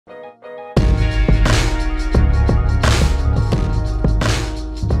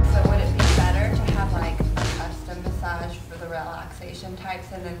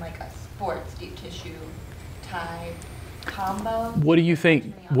and then like a sports deep tissue type combo. What do you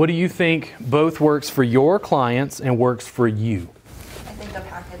think? What do you think both works for your clients and works for you? I think a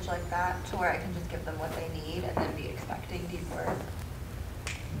package like that to where I can just give them what they need and then be expecting deep work.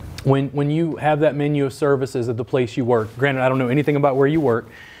 When you have that menu of services at the place you work, granted I don't know anything about where you work,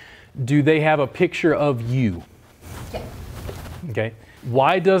 do they have a picture of you? Yeah. Okay.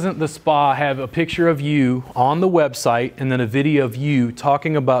 Why doesn't the spa have a picture of you on the website and then a video of you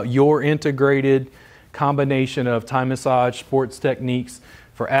talking about your integrated combination of Thai massage, sports techniques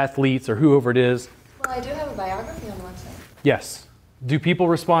for athletes or whoever it is? Well, I do have a biography on the website. Yes. Do people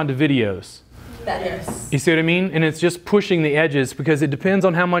respond to videos? Better. You see what I mean? And it's just pushing the edges because it depends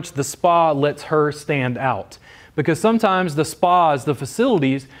on how much the spa lets her stand out. Because sometimes the spas, the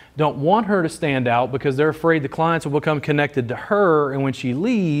facilities, don't want her to stand out because they're afraid the clients will become connected to her, and when she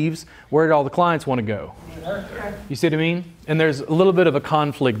leaves, where do all the clients want to go? You see what I mean? And there's a little bit of a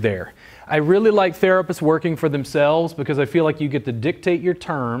conflict there. I really like therapists working for themselves because I feel like you get to dictate your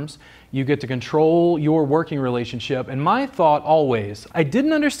terms, you get to control your working relationship. And my thought always, I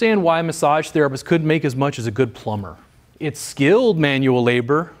didn't understand why massage therapists couldn't make as much as a good plumber. It's skilled manual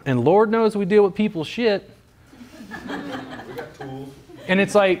labor, and Lord knows we deal with people's shit. We got tools. And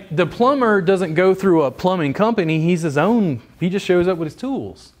it's like the plumber doesn't go through a plumbing company, he's his own, he just shows up with his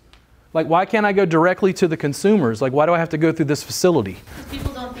tools. Like, why can't I go directly to the consumers? Like, why do I have to go through this facility? Because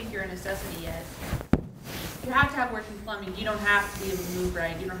people don't think you're a necessity yet. You have to have working plumbing. You don't have to be able to move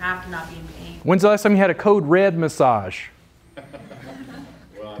right. You don't have to not be in pain. When's the last time you had a code red massage?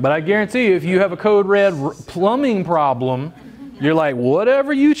 But I guarantee you, if you have a code red plumbing problem, you're like,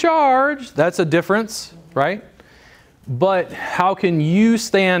 whatever you charge, that's a difference, right? But how can you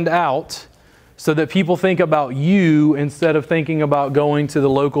stand out so that people think about you instead of thinking about going to the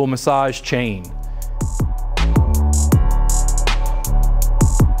local massage chain?